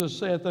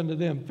saith unto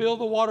them, Fill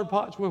the water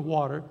pots with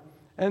water.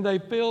 And they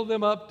filled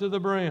them up to the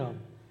brim.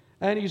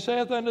 And he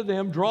saith unto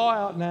them, Draw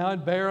out now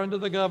and bear unto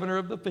the governor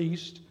of the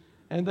feast.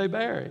 And they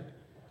bare it.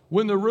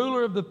 When the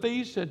ruler of the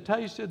feast had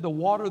tasted the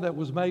water that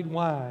was made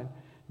wine,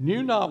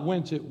 knew not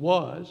whence it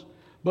was,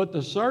 but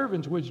the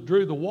servants which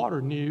drew the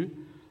water knew,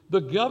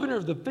 the governor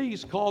of the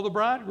feast called the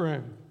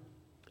bridegroom.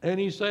 And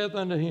he saith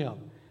unto him,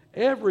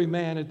 Every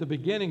man at the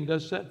beginning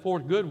does set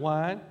forth good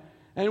wine,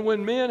 and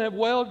when men have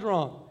well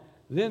drunk,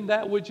 then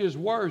that which is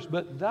worse,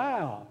 but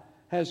thou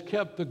hast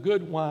kept the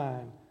good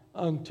wine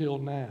until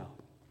now.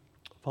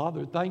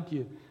 Father, thank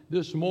you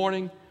this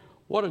morning.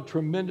 What a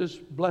tremendous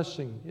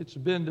blessing it's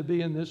been to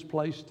be in this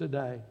place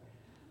today,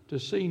 to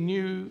see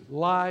new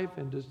life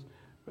and to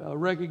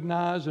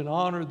recognize and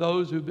honor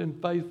those who've been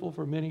faithful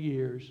for many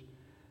years.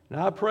 And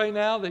I pray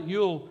now that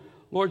you'll,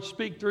 Lord,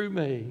 speak through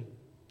me,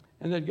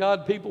 and that,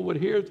 God, people would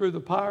hear through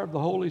the power of the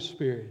Holy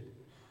Spirit.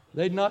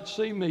 They'd not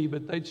see me,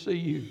 but they'd see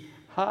you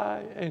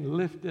high and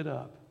lifted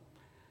up,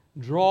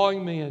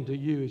 drawing me into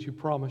you as you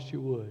promised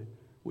you would.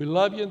 We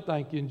love you and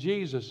thank you in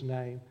Jesus'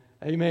 name.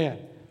 Amen.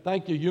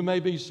 Thank you. You may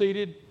be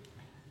seated.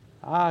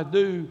 I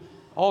do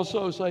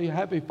also say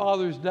Happy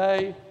Father's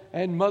Day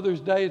and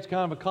Mother's Day. It's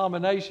kind of a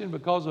combination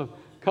because of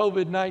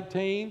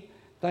COVID-19.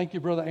 Thank you,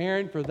 Brother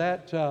Aaron, for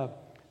that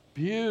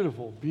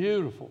beautiful.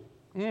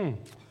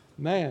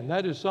 Man,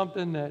 that is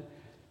something that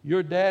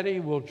your daddy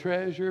will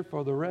treasure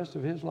for the rest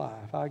of his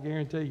life, I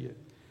guarantee you.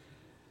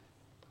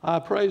 I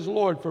praise the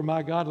Lord for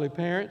my godly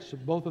parents.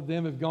 Both of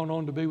them have gone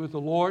on to be with the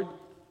Lord.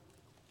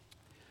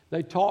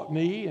 They taught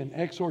me in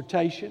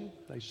exhortation.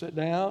 They sat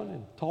down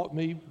and taught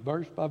me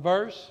verse by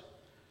verse.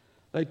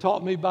 They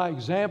taught me by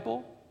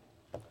example.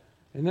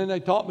 And then they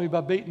taught me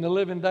by beating the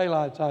living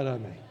daylights out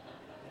of me.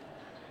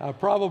 I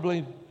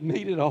probably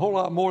needed a whole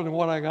lot more than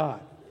what I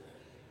got.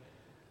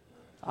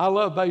 I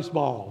love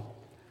baseball.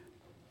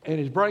 And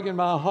it's breaking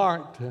my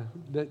heart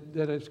that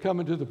it's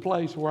coming to the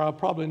place where I'll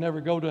probably never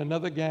go to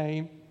another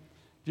game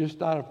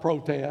just out of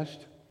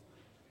protest.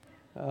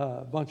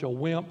 A bunch of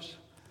wimps.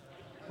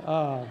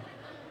 But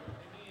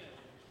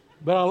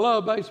I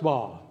love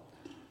baseball.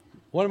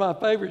 One of my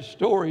favorite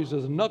stories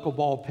is a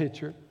knuckleball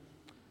pitcher.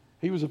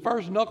 He was the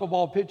first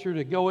knuckleball pitcher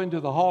to go into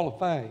the Hall of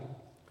Fame.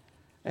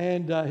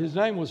 And his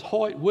name was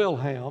Hoyt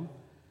Wilhelm.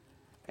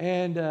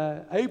 And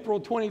April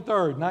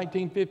 23rd,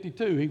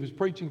 1952, he was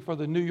preaching for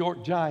the New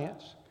York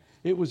Giants.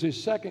 It was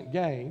his second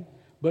game,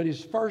 but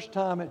his first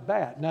time at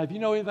bat. Now, if you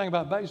know anything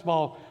about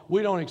baseball,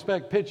 we don't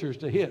expect pitchers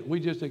to hit. We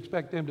just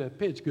expect them to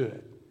pitch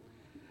good.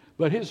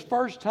 But his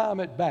first time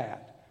at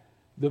bat,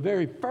 the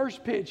very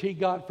first pitch he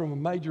got from a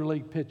major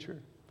league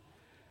pitcher,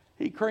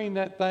 he creamed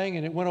that thing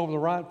and it went over the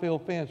right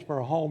field fence for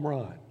a home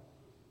run.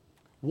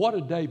 What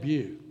a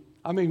debut.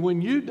 I mean, when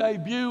you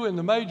debut in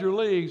the major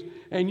leagues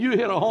and you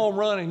hit a home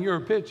run and you're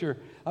a pitcher,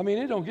 I mean,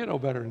 it don't get no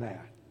better than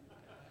that.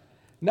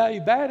 Now,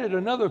 he batted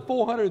another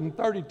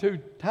 432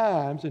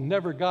 times and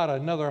never got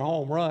another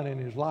home run in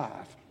his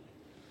life.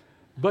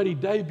 But he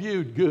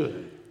debuted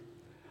good.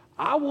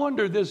 I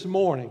wonder this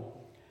morning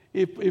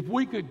if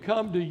we could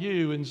come to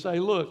you and say,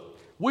 look,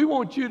 we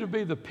want you to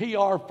be the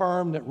PR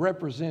firm that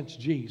represents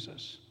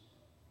Jesus.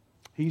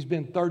 He's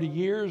been 30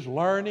 years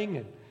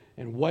learning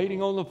and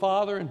waiting on the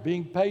Father and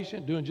being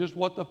patient, doing just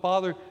what the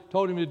Father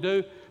told him to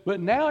do. But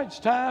now it's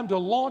time to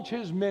launch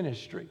his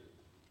ministry.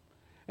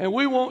 And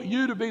we want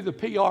you to be the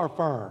PR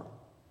firm.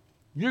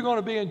 You're going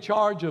to be in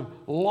charge of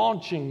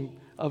launching,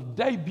 of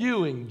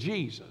debuting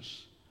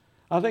Jesus.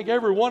 I think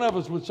every one of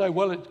us would say,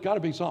 well, it's got to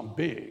be something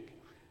big.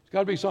 It's got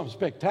to be something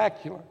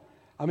spectacular.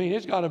 I mean,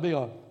 it's got to be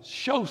a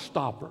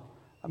showstopper.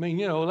 I mean,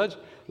 you know,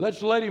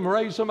 let's let him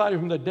raise somebody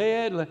from the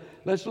dead.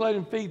 Let's let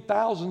him feed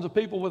thousands of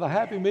people with a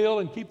Happy Meal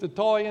and keep the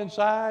toy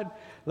inside.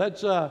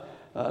 Let's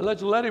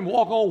let him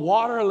walk on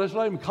water. Let's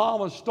let him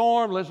calm a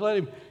storm. Let's let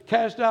him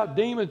cast out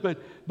demons.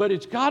 But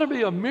it's got to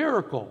be a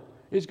miracle.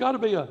 It's got to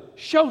be a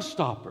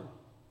showstopper.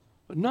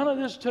 But none of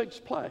this takes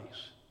place.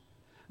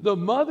 The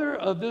mother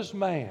of this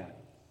man,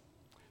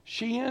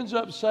 she ends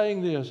up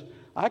saying this,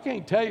 I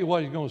can't tell you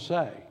what he's going to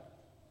say.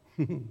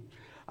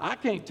 I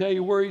can't tell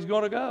you where he's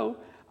going to go.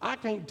 I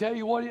can't tell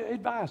you what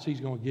advice he's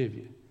going to give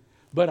you.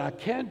 But I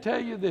can tell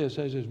you this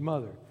as his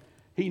mother.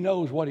 He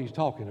knows what he's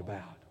talking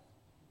about.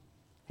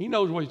 He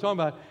knows what he's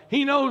talking about.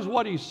 He knows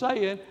what he's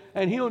saying,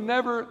 and he'll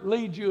never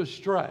lead you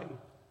astray.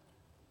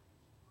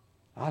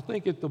 I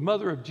think if the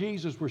mother of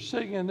Jesus were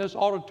sitting in this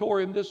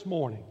auditorium this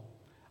morning,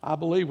 I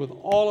believe with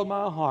all of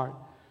my heart,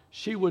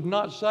 she would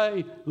not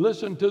say,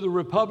 listen to the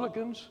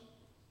Republicans.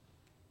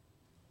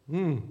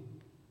 Did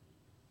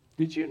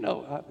you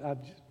know?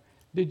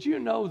 Did you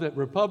know that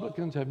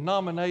Republicans have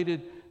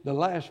nominated the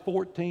last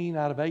 14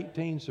 out of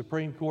 18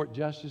 Supreme Court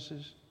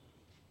justices?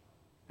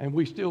 And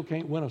we still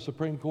can't win a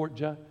Supreme Court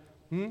judge?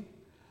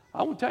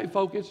 I want to tell you,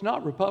 folks, it's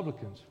not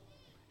Republicans.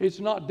 It's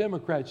not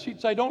Democrats.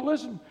 She'd say, don't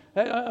listen.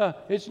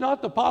 It's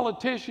not the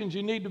politicians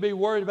you need to be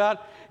worried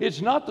about.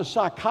 It's not the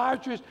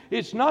psychiatrists.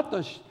 It's not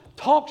the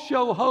talk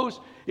show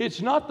hosts.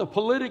 It's not the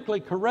politically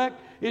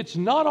correct. It's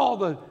not all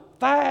the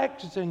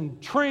facts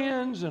and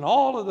trends and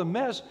all of the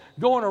mess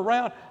going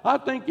around. I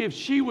think if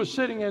she was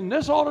sitting in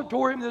this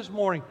auditorium this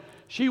morning,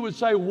 she would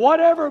say,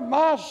 whatever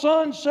my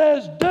son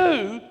says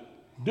do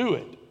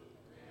it.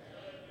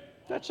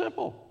 That's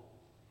simple.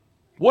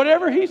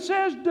 Whatever he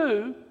says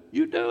do,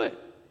 you do it.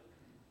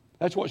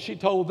 That's what she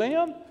told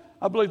them.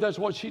 I believe that's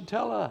what she'd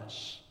tell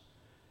us.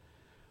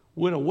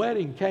 When a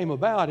wedding came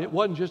about, it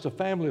wasn't just a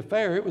family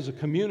affair, it was a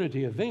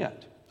community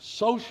event,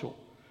 social.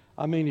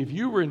 I mean, if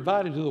you were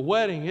invited to the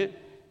wedding,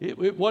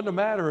 it wasn't a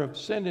matter of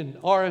sending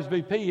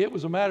RSVP, it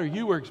was a matter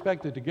you were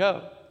expected to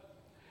go.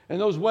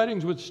 And those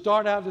weddings would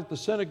start out at the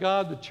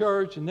synagogue, the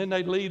church, and then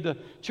they'd leave the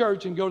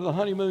church and go to the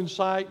honeymoon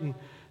site, and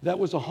that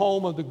was the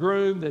home of the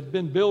groom that had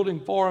been building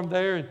for them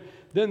there. And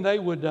then they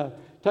would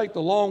take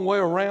the long way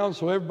around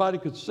so everybody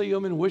could see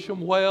them and wish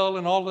them well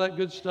and all of that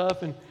good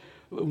stuff. And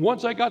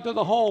once they got to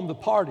the home, the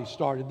party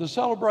started, the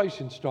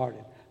celebration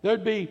started.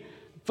 There'd be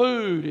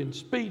food and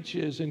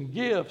speeches and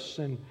gifts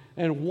and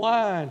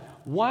wine.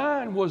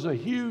 Wine was a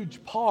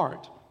huge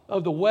part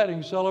of the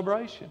wedding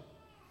celebration.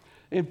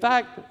 In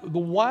fact, the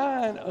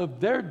wine of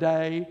their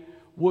day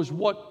was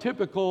what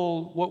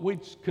we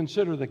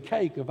consider the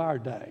cake of our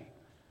day.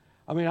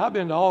 I mean, I've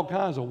been to all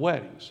kinds of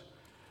weddings.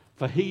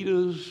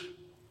 Fajitas,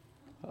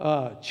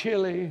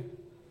 chili,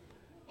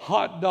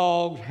 hot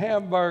dogs,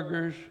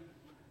 hamburgers,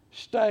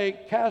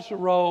 steak,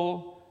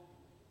 casserole.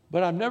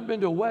 But I've never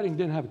been to a wedding that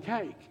didn't have a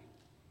cake.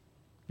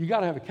 You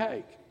got to have a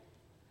cake.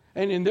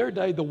 And in their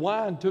day, the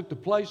wine took the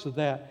place of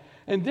that.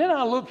 And then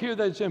I look here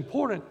that it's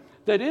important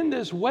that in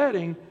this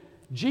wedding,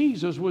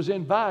 Jesus was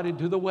invited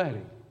to the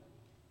wedding.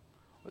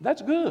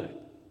 That's good.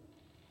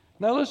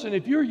 Now listen,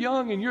 if you're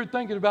young and you're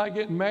thinking about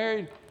getting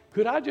married,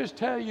 could I just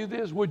tell you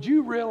this? Would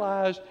you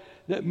realize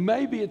that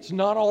maybe it's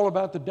not all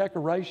about the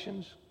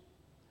decorations?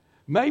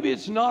 Maybe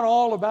it's not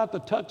all about the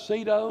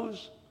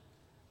tuxedos?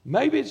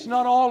 Maybe it's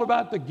not all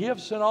about the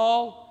gifts and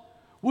all?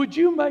 Would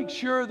you make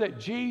sure that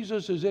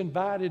Jesus is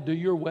invited to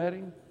your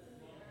wedding?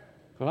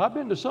 Because I've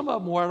been to some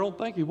of them where I don't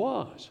think he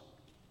was.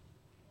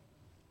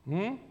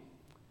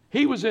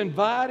 He was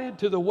invited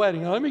to the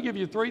wedding. Now, let me give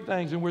you 3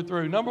 things and we're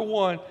through. Number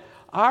 1,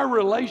 our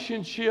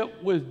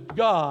relationship with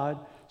God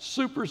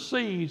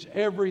supersedes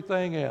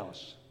everything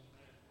else.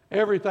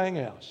 Everything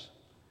else.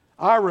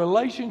 Our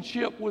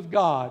relationship with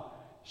God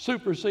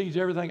supersedes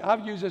everything.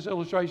 I've used this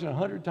illustration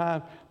 100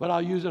 times, but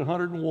I'll use it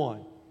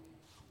 101.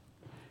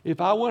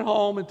 If I went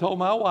home and told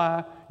my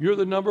wife, you're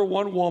the number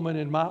 1 woman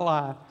in my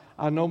life,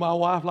 I know my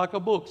wife like a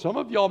book. Some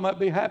of y'all might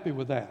be happy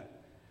with that.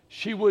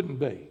 She wouldn't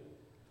be.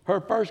 Her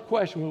first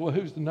question was, well,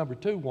 who's the number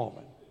 2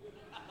 woman?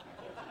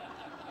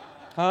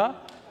 Huh?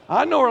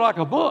 I know her like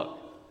a book.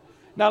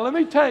 Now, let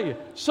me tell you,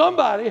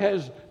 somebody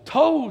has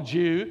told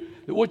you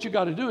that what you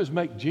got to do is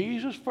make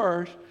Jesus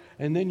first,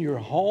 and then your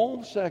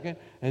home second,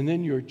 and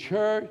then your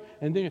church,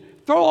 and then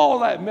throw all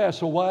that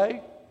mess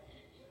away.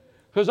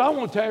 Because I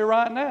want to tell you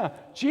right now,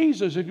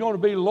 Jesus is going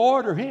to be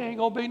Lord or he ain't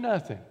going to be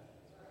nothing.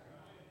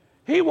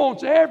 He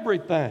wants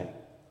everything.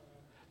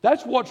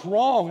 That's what's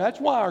wrong. That's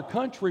why our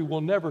country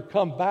will never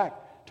come back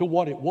to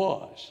what it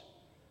was.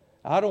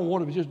 I don't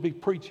want to just be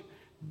preaching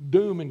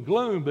doom and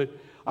gloom, but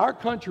our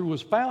country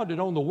was founded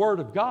on the Word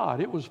of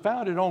God. It was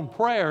founded on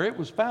prayer. It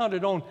was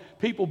founded on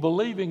people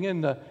believing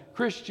in the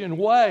Christian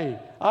way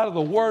out of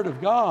the Word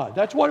of God.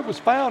 That's what it was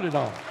founded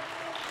on.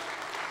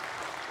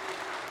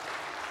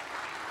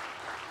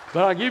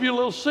 But I give you a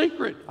little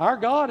secret. Our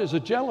God is a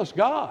jealous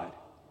God.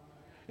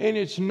 And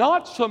it's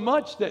not so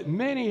much that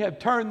many have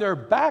turned their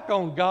back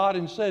on God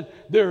and said,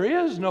 there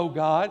is no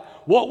God.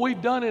 What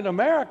we've done in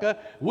America,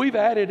 we've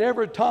added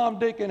every Tom,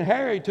 Dick, and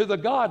Harry to the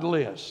God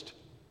list.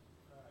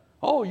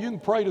 Oh, you can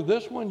pray to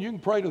this one, you can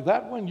pray to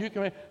that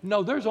one,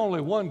 No, there's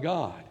only one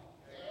God.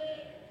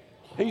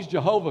 He's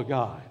Jehovah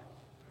God.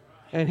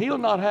 And he'll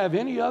not have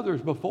any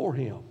others before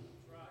him.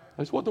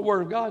 That's what the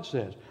Word of God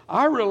says.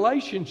 Our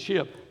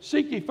relationship,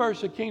 seek ye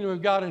first the kingdom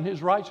of God and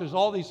his righteousness,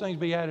 all these things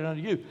be added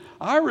unto you.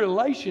 Our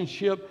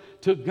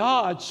relationship to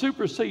God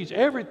supersedes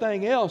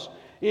everything else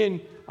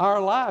in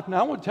our life. Now,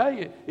 I want to tell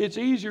you, it's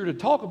easier to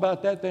talk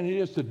about that than it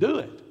is to do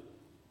it.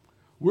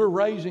 We're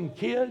raising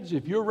kids.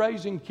 If you're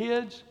raising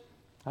kids,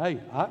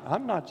 hey,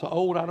 I'm not so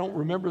old I don't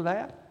remember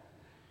that.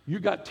 You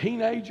got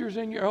teenagers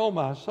in your, oh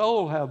my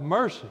soul, have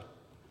mercy.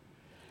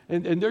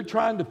 And they're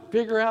trying to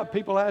figure out,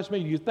 people ask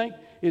me, do you think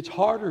it's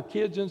harder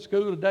kids in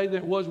school today than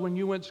it was when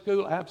you went to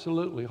school?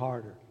 Absolutely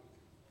harder.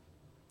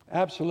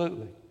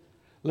 Absolutely.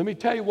 Let me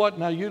tell you what,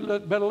 now you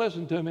better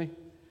listen to me.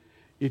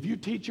 If you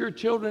teach your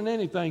children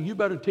anything, you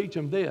better teach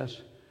them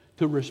this,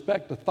 to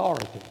respect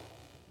authority.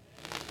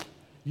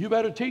 You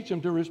better teach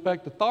them to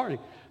respect authority.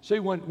 See,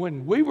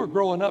 when we were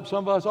growing up,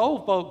 some of us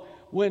old folk,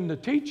 when the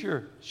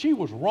teacher, she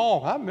was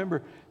wrong. I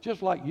remember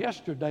just like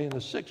yesterday in the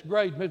 6th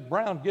grade, Miss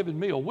Brown giving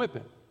me a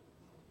whipping.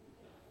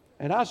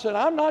 And I said,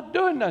 I'm not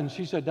doing nothing.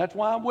 She said, that's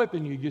why I'm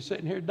whipping you. You're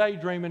sitting here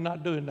daydreaming,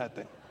 not doing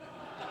nothing.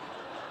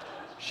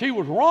 She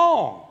was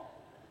wrong.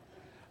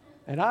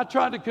 And I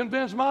tried to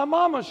convince my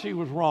mama she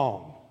was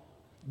wrong.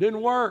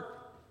 Didn't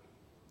work.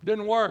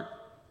 Didn't work.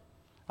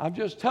 I'm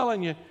just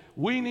telling you,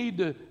 we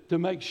need to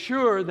make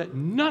sure that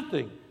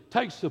nothing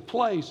takes the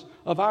place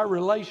of our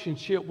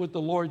relationship with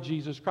the Lord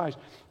Jesus Christ,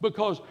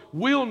 because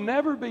we'll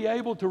never be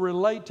able to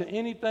relate to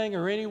anything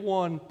or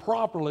anyone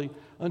properly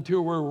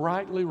until we're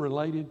rightly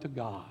related to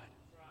God.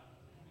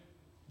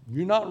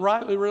 You're not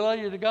rightly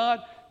related to God,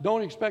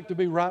 don't expect to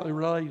be rightly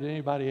related to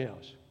anybody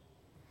else.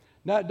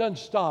 Now, it doesn't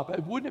stop.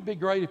 Wouldn't it be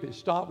great if it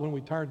stopped when we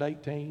turned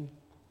 18?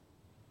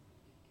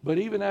 But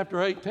even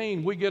after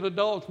 18, we get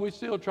adults, we're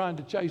still trying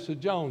to chase the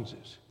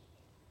Joneses.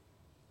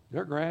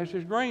 Their grass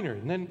is greener.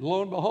 And then,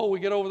 lo and behold, we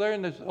get over there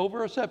and it's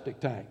over a septic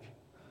tank.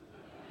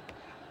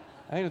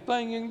 Ain't a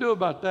thing you can do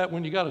about that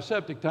when you got a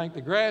septic tank.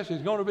 The grass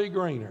is going to be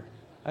greener.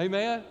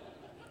 Amen?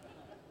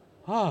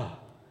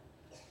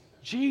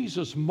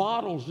 Jesus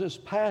models this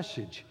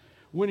passage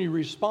when he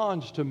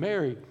responds to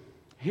Mary.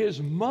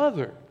 His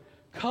mother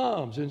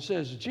comes and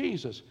says,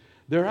 Jesus,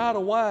 they're out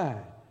of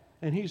wine.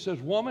 And he says,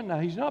 woman, now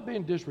he's not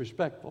being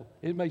disrespectful.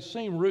 It may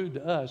seem rude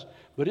to us,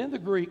 but in the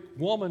Greek,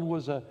 woman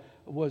was a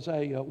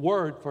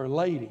word for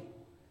lady.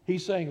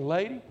 He's saying,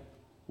 lady,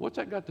 what's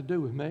that got to do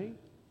with me?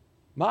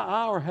 My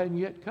hour hadn't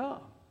yet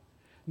come.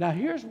 Now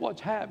here's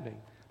what's happening.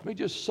 Let me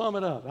just sum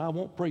it up. I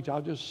won't preach,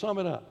 I'll just sum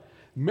it up.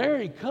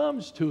 Mary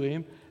comes to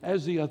him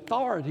as the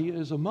authority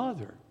as a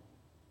mother.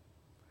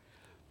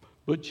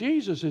 But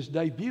Jesus is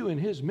debuting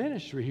his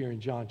ministry here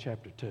in John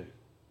chapter 2.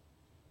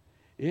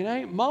 It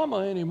ain't mama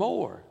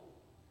anymore.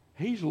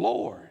 He's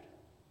Lord.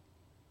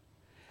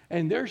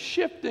 And they're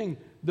shifting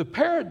the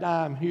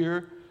paradigm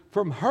here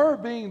from her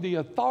being the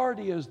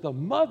authority as the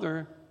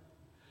mother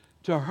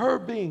to her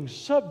being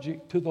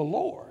subject to the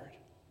Lord.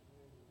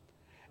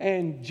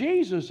 And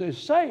Jesus is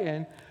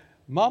saying,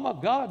 Mama,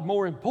 God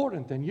more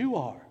important than you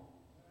are.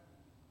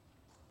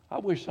 I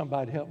wish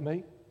somebody'd help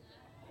me.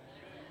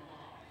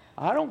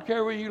 I don't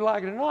care whether you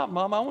like it or not,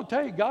 Mama. I want to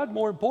tell you, God's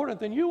more important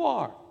than you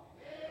are.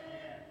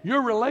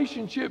 Your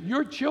relationship,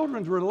 your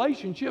children's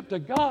relationship to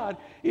God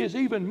is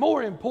even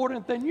more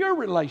important than your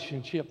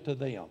relationship to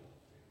them.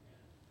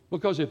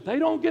 Because if they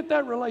don't get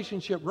that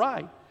relationship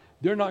right,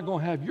 they're not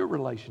going to have your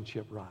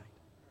relationship right.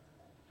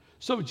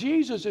 So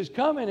Jesus is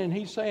coming and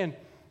he's saying,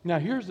 now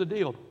here's the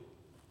deal.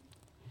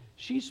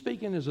 She's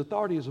speaking as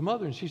authority as a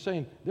mother, and she's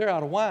saying, they're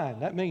out of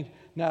wine. That means,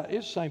 now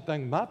it's the same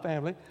thing with my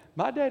family.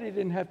 My daddy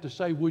didn't have to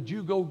say, would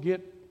you go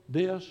get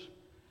this?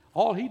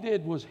 All he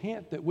did was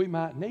hint that we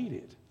might need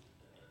it.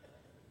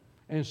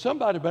 And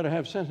somebody better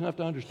have sense enough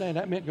to understand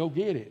that meant go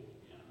get it.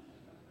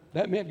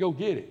 That meant go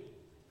get it.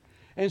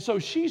 And so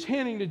she's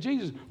hinting to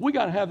Jesus, we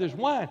got to have this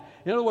wine.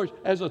 In other words,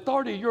 as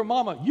authority of your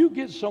mama, you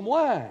get some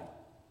wine.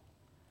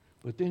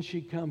 But then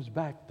she comes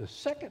back the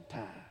second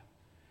time,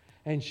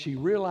 and she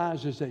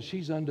realizes that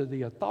she's under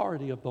the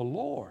authority of the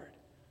Lord.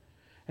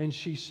 And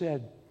she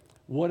said,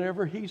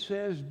 whatever he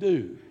says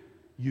do,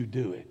 you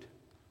do it.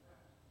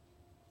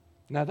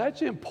 Now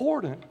that's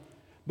important,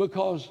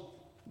 because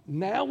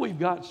now we've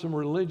got some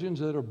religions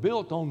that are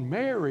built on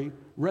Mary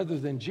rather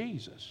than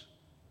Jesus.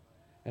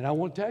 And I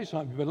want to tell you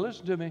something, but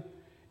listen to me.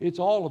 It's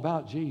all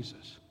about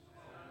Jesus.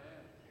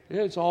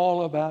 It's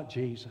all about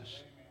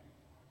Jesus.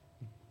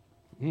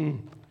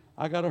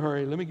 I got to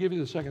hurry. Let me give you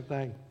the second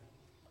thing.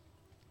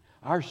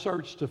 Our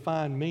search to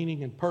find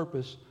meaning and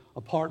purpose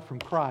apart from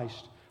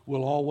Christ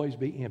will always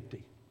be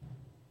empty.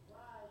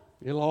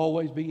 It'll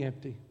always be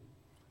empty.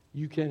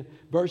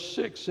 Verse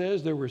 6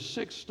 says there were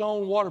 6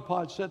 stone water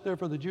pots set there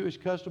for the Jewish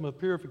custom of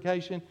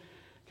purification,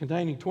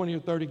 containing 20 or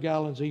 30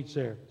 gallons each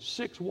there.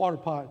 6 water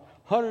pots,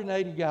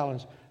 180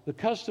 gallons. The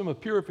custom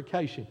of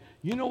purification.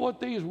 You know what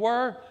these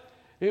were?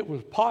 It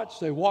was pots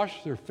they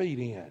washed their feet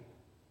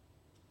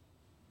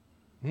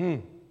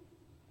in.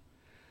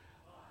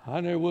 I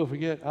never will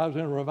forget, I was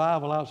in a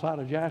revival outside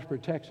of Jasper,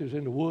 Texas,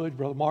 in the woods,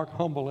 Brother Mark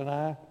Humble and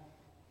I.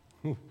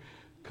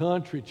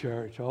 Country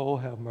church, oh,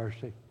 have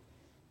mercy.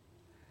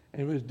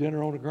 And it was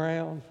dinner on the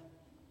grounds.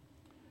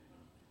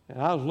 And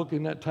I was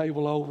looking that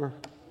table over.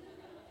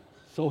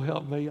 So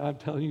help me, I'm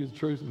telling you the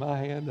truth, my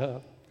hand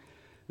up.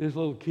 This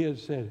little kid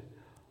said,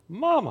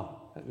 Mama,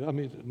 I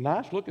mean,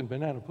 nice looking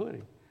banana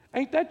pudding.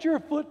 Ain't that your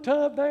foot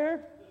tub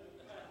there?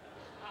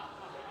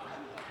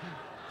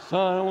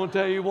 Son, I want to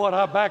tell you what,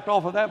 I backed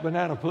off of that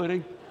banana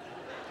pudding.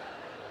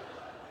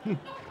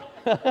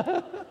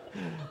 I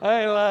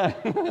ain't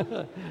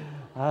lying.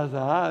 I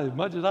said, as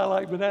much as I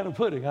like banana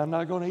pudding, I'm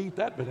not going to eat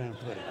that banana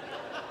pudding.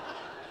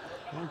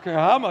 I don't care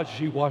how much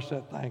she washed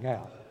that thing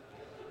out.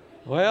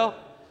 Well,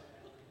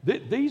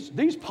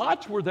 these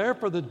pots were there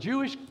for the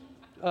Jewish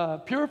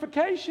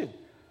purification.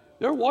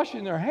 They're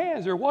washing their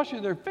hands, they're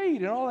washing their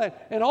feet and all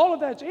that, and all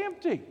of that's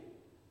empty.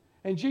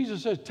 And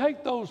Jesus says,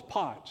 take those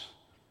pots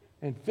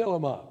and fill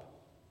them up.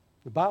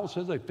 The Bible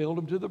says they filled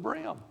them to the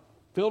brim,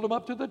 filled them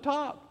up to the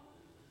top.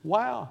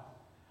 Wow.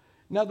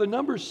 Now the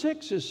number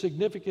 6 is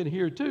significant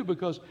here too,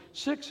 because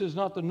 6 is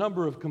not the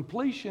number of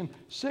completion,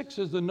 6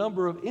 is the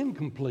number of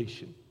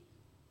incompletion.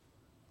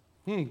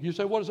 You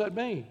say, what does that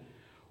mean?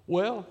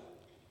 Well,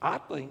 I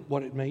think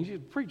what it means,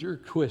 preacher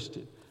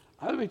twisted.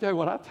 Let me tell you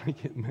what I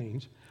think it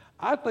means.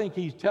 I think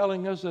he's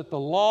telling us that the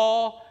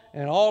law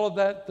and all of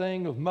that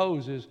thing of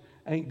Moses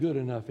ain't good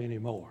enough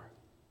anymore.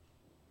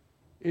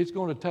 It's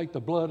going to take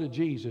the blood of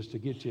Jesus to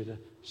get you to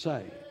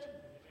saved.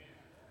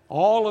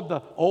 All of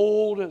the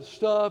old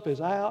stuff is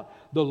out.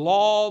 The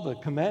law, the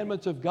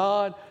commandments of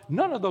God,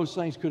 none of those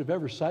things could have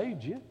ever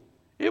saved you.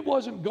 It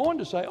wasn't going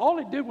to save. All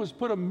it did was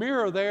put a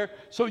mirror there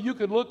so you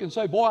could look and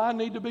say, boy, I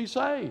need to be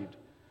saved.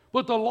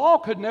 But the law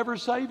could never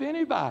save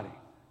anybody.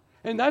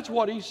 And that's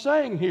what he's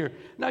saying here.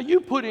 Now,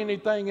 you put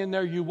anything in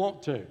there you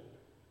want to.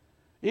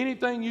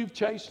 Anything you've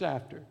chased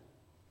after.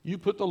 You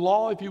put the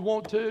law if you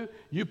want to.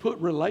 You put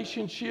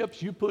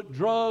relationships. You put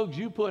drugs.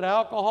 You put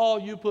alcohol.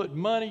 You put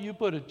money. You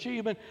put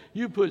achievement.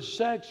 You put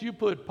sex. You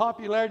put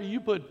popularity. You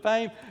put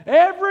fame.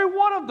 Every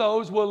one of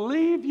those will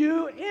leave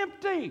you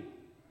empty.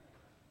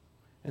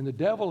 And the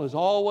devil is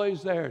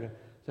always there to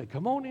say,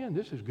 come on in,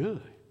 this is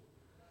good.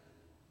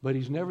 But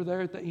he's never there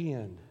at the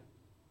end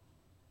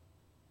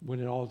when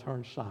it all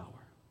turns sour.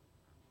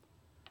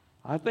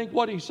 I think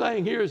what he's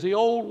saying here is the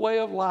old way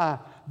of life.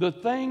 The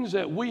things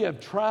that we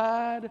have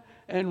tried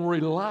and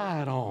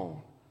relied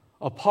on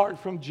apart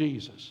from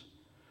Jesus.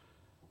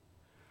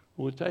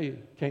 We'll tell you,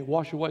 it can't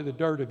wash away the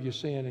dirt of your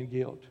sin and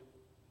guilt.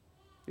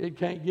 It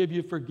can't give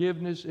you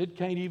forgiveness. It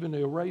can't even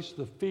erase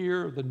the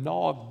fear of the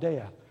gnaw of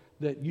death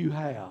that you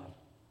have.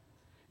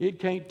 It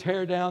can't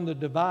tear down the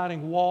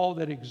dividing wall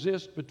that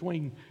exists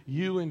between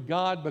you and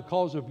God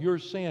because of your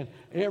sin.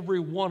 Every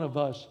one of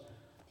us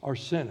are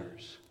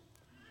sinners.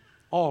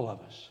 All of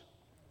us.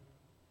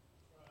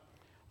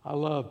 I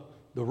love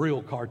the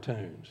real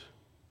cartoons.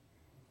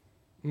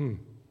 You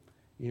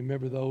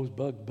remember those?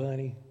 Bugs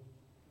Bunny,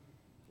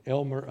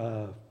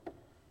 Elmer,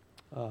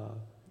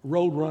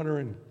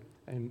 Roadrunner,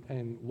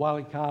 and Wile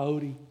E.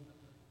 Coyote.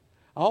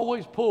 I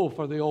always pull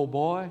for the old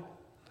boy,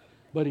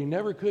 but he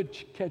never could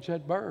catch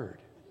that bird.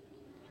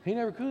 He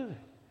never could.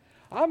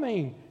 I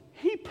mean,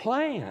 he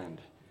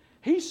planned.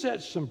 He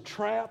set some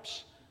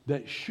traps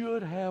that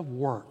should have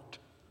worked.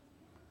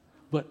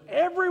 But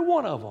every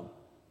one of them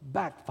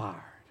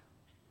backfired.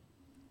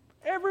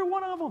 Every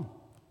one of them.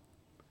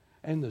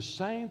 And the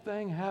same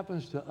thing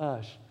happens to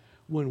us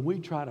when we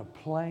try to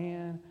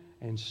plan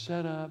and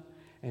set up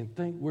and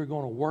think we're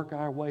going to work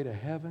our way to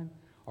heaven,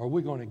 or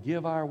we're going to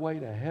give our way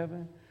to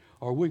heaven,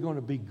 or we're going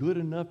to be good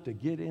enough to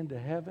get into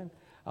heaven.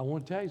 I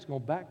want to tell you, it's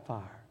going to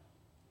backfire.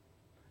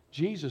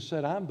 Jesus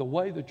said, I'm the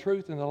way, the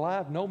truth, and the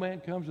life. No man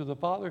comes to the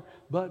Father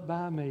but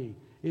by me.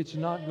 It's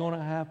not going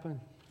to happen.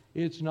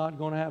 It's not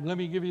going to happen. Let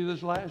me give you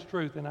this last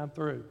truth and I'm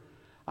through.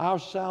 Our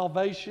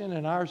salvation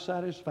and our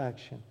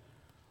satisfaction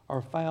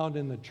are found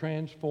in the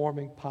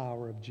transforming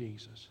power of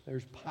Jesus.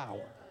 There's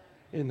power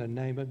in the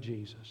name of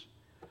Jesus.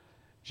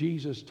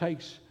 Jesus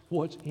takes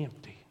what's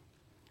empty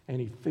and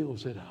he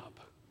fills it up.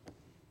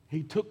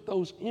 He took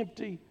those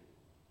empty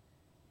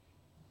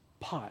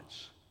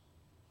pots,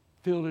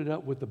 filled it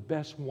up with the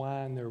best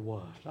wine there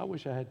was. I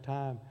wish I had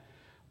time.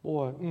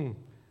 Boy,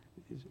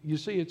 you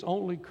see, it's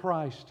only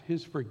Christ,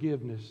 his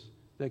forgiveness,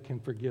 that can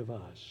forgive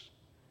us.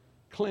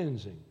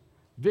 Cleansing,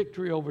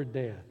 victory over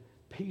death,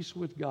 peace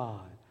with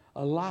God,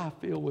 a life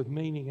filled with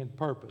meaning and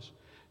purpose.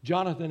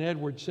 Jonathan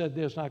Edwards said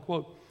this, and I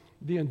quote,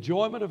 "The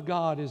enjoyment of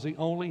God is the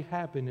only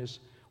happiness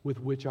with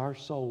which our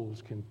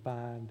souls can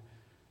find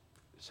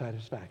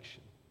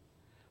satisfaction.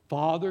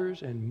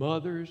 Fathers and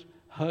mothers,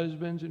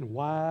 husbands and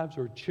wives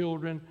or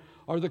children,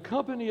 or the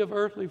company of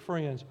earthly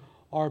friends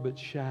are but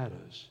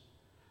shadows.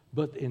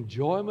 But the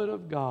enjoyment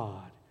of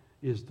God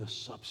is the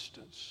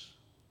substance."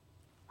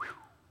 Whew.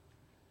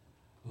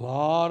 A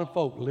lot of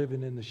folk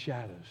living in the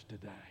shadows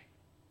today.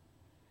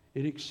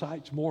 It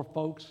excites more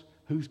folks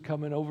who's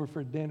coming over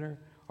for dinner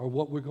or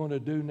what we're going to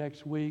do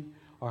next week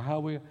or how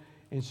we,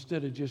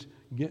 instead of just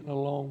getting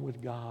along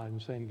with God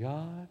and saying,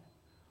 God,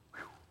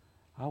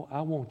 whew,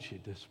 I want you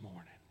this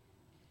morning.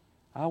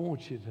 I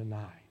want you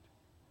tonight.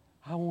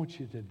 I want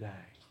you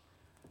today.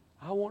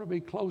 I want to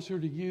be closer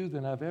to you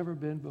than I've ever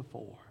been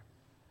before.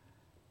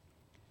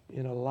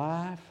 In a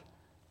life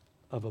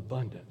of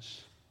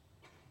abundance.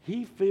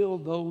 He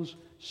filled those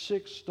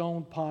 6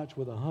 stone pots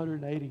with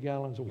 180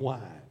 gallons of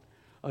wine,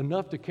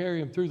 enough to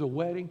carry him through the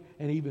wedding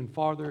and even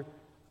farther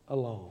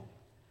along.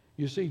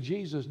 You see,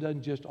 Jesus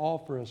doesn't just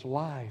offer us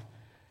life,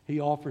 he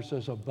offers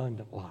us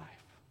abundant life.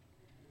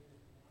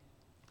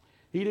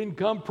 He didn't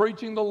come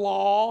preaching the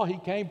law, he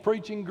came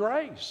preaching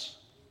grace.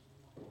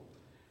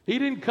 He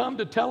didn't come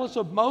to tell us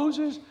of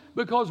Moses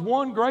because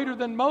one greater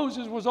than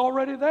Moses was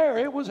already there.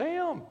 It was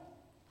him.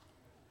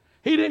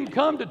 He didn't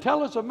come to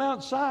tell us of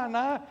Mount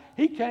Sinai.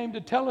 He came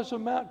to tell us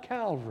of Mount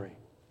Calvary.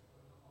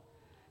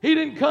 He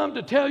didn't come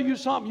to tell you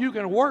something you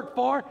can work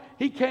for.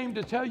 He came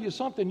to tell you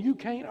something you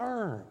can't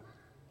earn.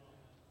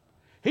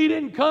 He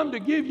didn't come to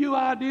give you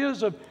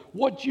ideas of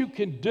what you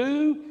can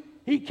do.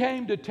 He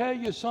came to tell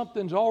you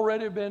something's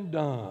already been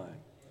done,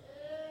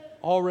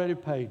 already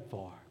paid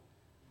for.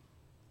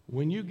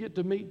 When you get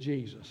to meet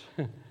Jesus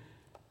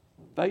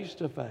face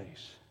to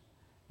face,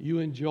 you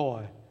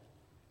enjoy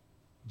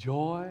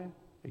joy,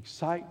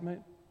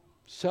 excitement,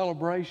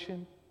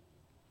 celebration,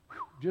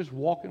 just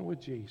walking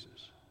with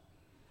Jesus.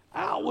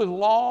 Out with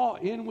law,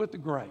 in with the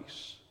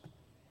grace.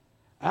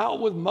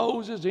 Out with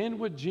Moses, in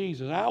with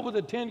Jesus. Out with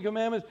the 10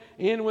 Commandments,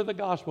 in with the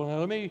gospel. Now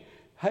let me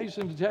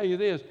hasten to tell you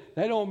this.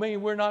 That don't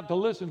mean we're not to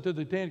listen to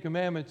the Ten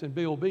Commandments and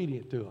be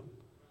obedient to them.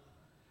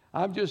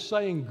 I'm just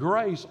saying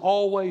grace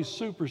always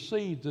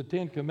supersedes the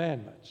Ten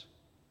Commandments.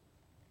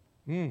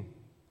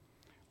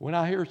 When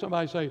I hear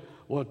somebody say,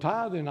 well,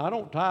 tithing, I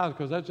don't tithe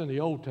because that's in the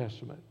Old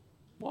Testament.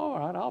 Well, all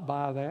right, I'll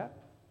buy that.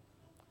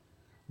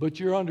 But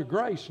you're under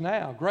grace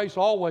now. Grace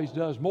always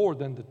does more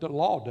than the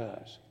law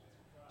does.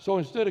 So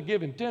instead of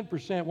giving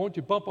 10%, won't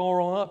you bump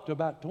on up to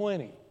about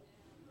 20?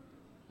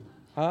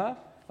 Huh?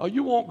 Oh,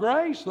 you want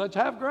grace? Let's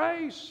have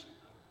grace.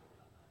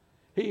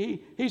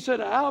 He said,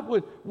 out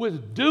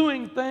with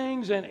doing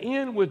things and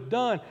in with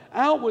done.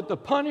 Out with the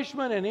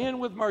punishment and in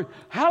with mercy.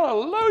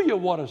 Hallelujah,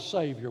 what a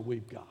Savior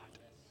we've got.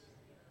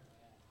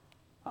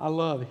 I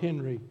love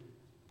Harry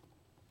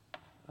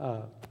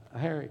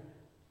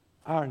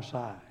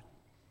Ironside.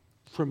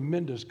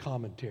 Tremendous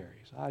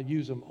commentaries. I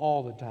use them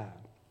all the time.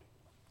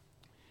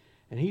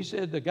 And he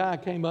said the guy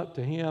came up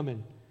to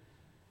him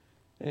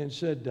and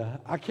said,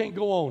 I can't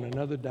go on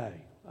another day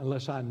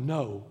unless I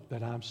know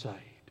that I'm saved.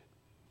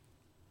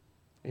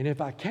 And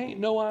if I can't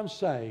know I'm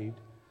saved,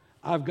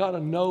 I've got to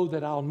know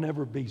that I'll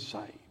never be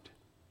saved.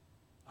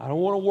 I don't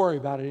want to worry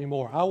about it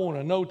anymore. I want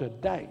to know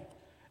today,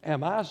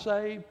 am I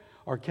saved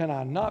or can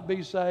I not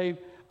be saved?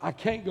 I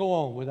can't go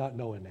on without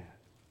knowing that.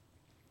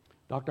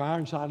 Dr.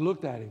 Ironside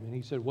looked at him and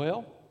he said,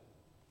 well,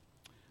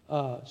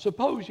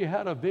 suppose you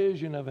had a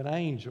vision of an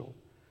angel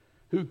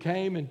who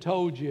came and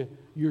told you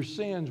your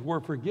sins were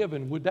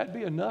forgiven. Would that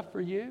be enough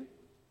for you?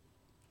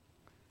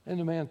 And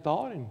the man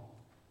thought, and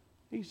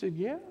he said,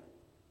 yeah,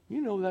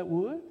 you know that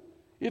would.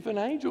 If an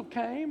angel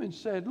came and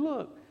said,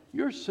 look,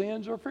 your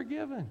sins are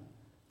forgiven,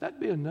 that'd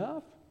be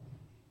enough.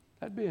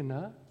 That'd be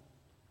enough.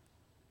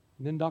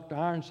 And then Dr.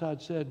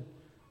 Ironside said,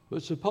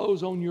 but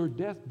suppose on your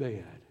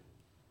deathbed,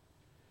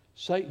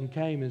 Satan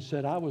came and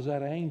said, I was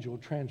that angel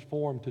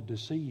transformed to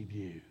deceive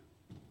you.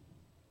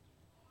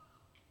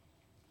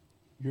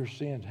 Your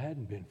sins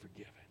hadn't been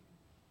forgiven.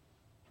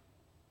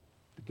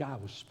 The guy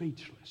was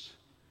speechless.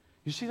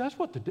 You see, that's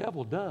what the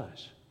devil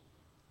does.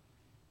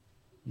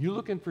 You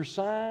looking for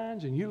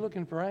signs and you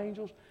looking for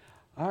angels?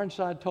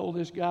 Ironside told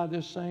this guy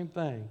this same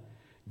thing.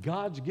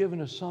 God's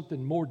given us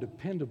something more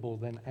dependable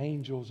than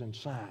angels and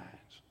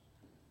signs.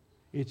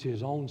 It's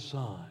His own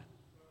Son,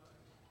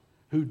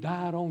 who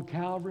died on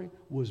Calvary,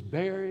 was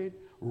buried,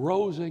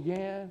 rose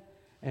again,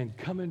 and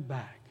coming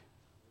back.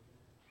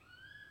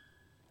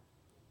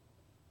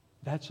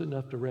 That's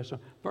enough to rest on.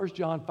 1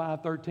 John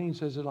 5:13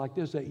 says it like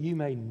this, that you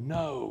may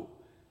know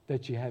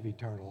that you have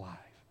eternal life.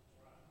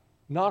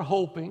 Not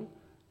hoping,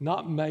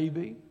 not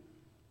maybe.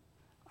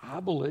 I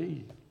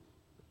believe.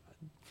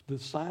 The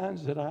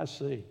signs that I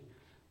see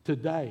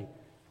today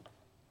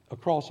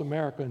across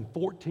America in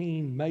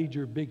 14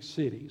 major big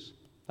cities.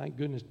 Thank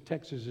goodness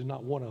Texas is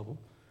not one of them.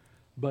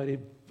 But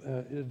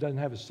it doesn't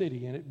have a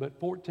city in it, but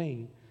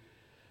 14.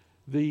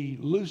 The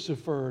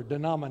Lucifer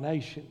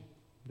denomination.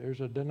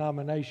 There's a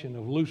denomination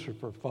of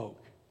Lucifer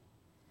folk.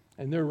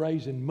 And they're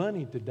raising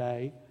money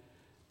today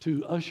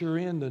to usher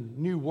in the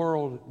new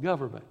world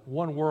government,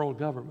 one world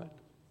government.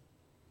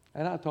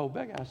 And I told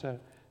Becky, I said,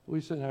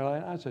 we sitting there,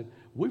 I said,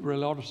 we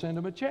really ought to send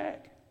them a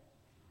check.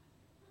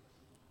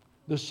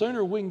 The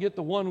sooner we can get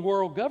the one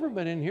world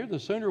government in here, the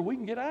sooner we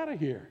can get out of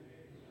here.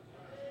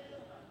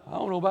 I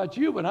don't know about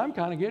you, but I'm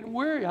kind of getting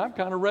weary. I'm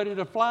kind of ready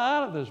to fly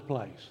out of this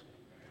place.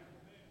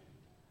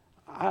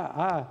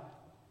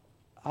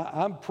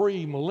 I'm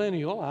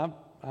pre-millennial.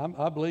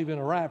 I believe in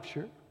a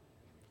rapture.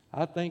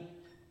 I think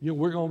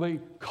we're going to be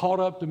caught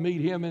up to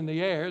meet Him in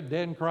the air. The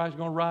dead in Christ are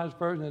going to rise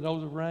first, and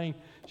those of reign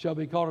shall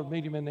be caught up to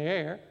meet Him in the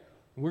air.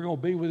 And we're going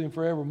to be with Him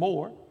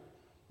forevermore.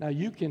 Now,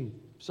 you can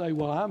say,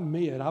 well, I'm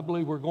mid. I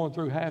believe we're going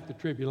through half the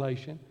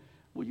tribulation.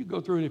 Well, you go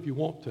through it if you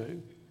want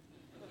to.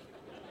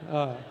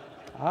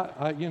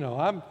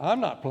 I'm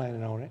not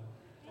planning on it.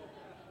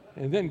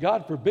 And then,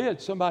 God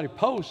forbid, somebody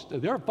posts.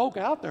 There are folk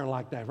out there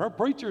like that. There are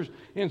preachers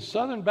in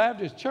Southern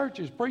Baptist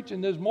churches preaching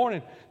this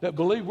morning that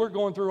believe we're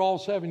going through all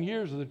 7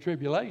 years of the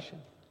tribulation.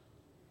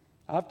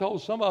 I've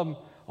told some of them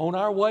on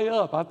our way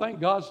up, I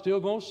think God's still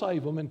going to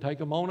save them and take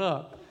them on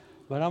up.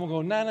 But I'm going to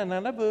go,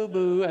 na-na-na-na,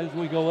 boo-boo, as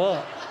we go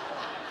up.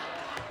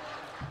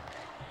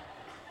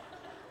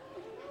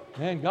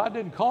 Man, God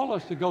didn't call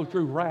us to go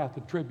through wrath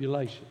and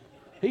tribulation.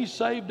 He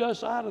saved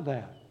us out of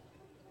that.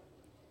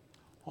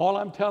 All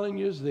I'm telling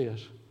you is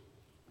this.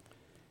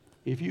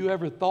 If you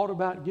ever thought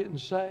about getting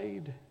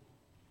saved,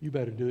 you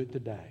better do it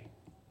today.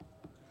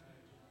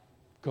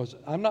 Because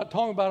I'm not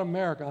talking about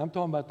America. I'm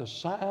talking about the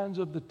signs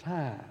of the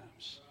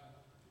times.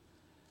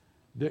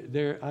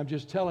 I'm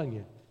just telling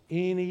you,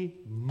 any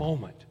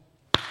moment,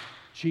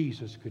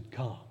 Jesus could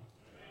come.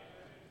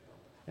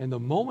 And the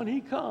moment He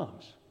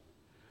comes,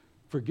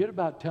 forget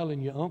about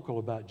telling your uncle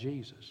about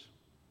Jesus.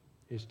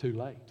 It's too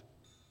late.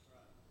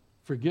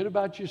 Forget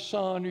about your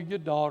son or your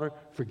daughter.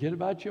 Forget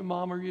about your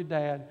mom or your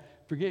dad.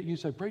 Forget, you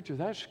say, preacher,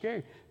 that's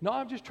scary. No,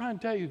 I'm just trying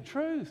to tell you the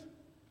truth.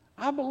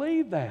 I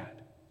believe that.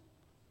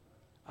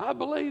 I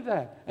believe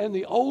that. And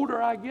the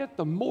older I get,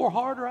 the more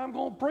harder I'm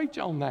going to preach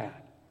on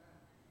that.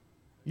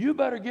 You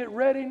better get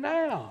ready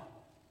now.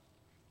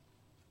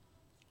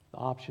 the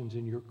options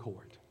in your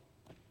court.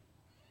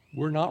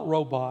 We're not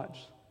robots.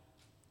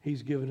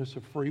 He's given us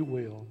a free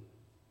will.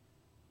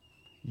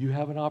 You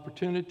have an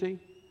opportunity.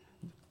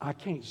 I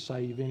can't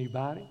save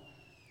anybody.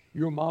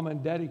 Your mama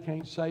and daddy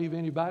can't save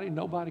anybody.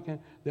 Nobody can.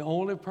 The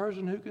only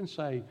person who can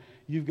save,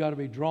 you've got to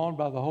be drawn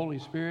by the Holy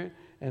Spirit,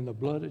 and the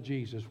blood of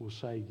Jesus will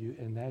save you,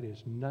 and that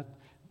is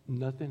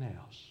nothing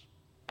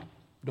else.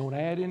 Don't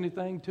add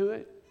anything to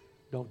it.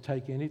 Don't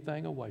take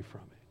anything away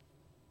from it.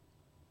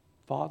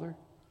 Father,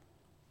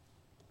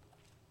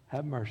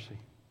 have mercy.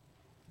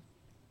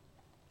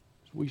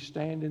 As we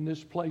stand in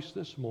this place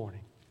this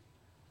morning,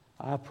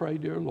 I pray,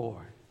 dear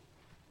Lord,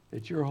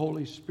 that your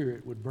Holy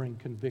Spirit would bring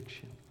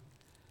conviction.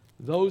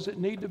 Those that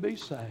need to be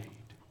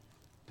saved,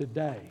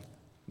 today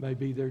may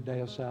be their day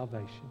of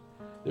salvation.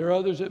 There are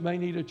others that may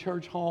need a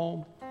church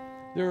home.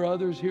 There are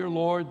others here,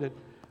 Lord, that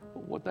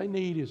what they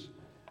need is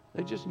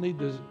they just need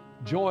the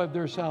joy of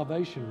their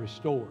salvation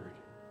restored.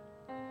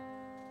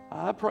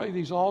 I pray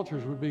these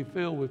altars would be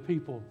filled with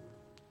people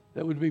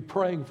that would be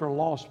praying for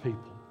lost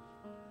people.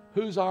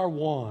 Who's our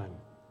one?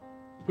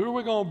 Who are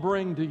we going to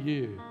bring to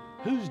you?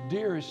 Who's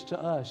dearest to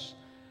us?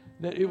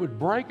 That it would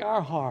break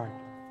our heart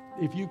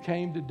if you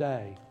came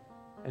today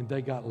and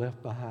they got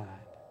left behind.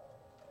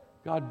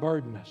 God,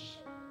 burden us.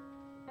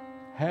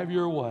 Have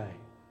your way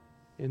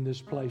in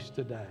this place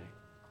today.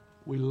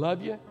 We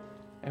love you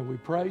and we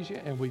praise you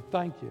and we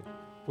thank you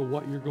for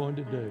what you're going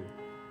to do.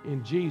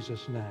 In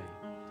Jesus' name,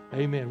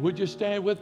 amen. Would you stand with me?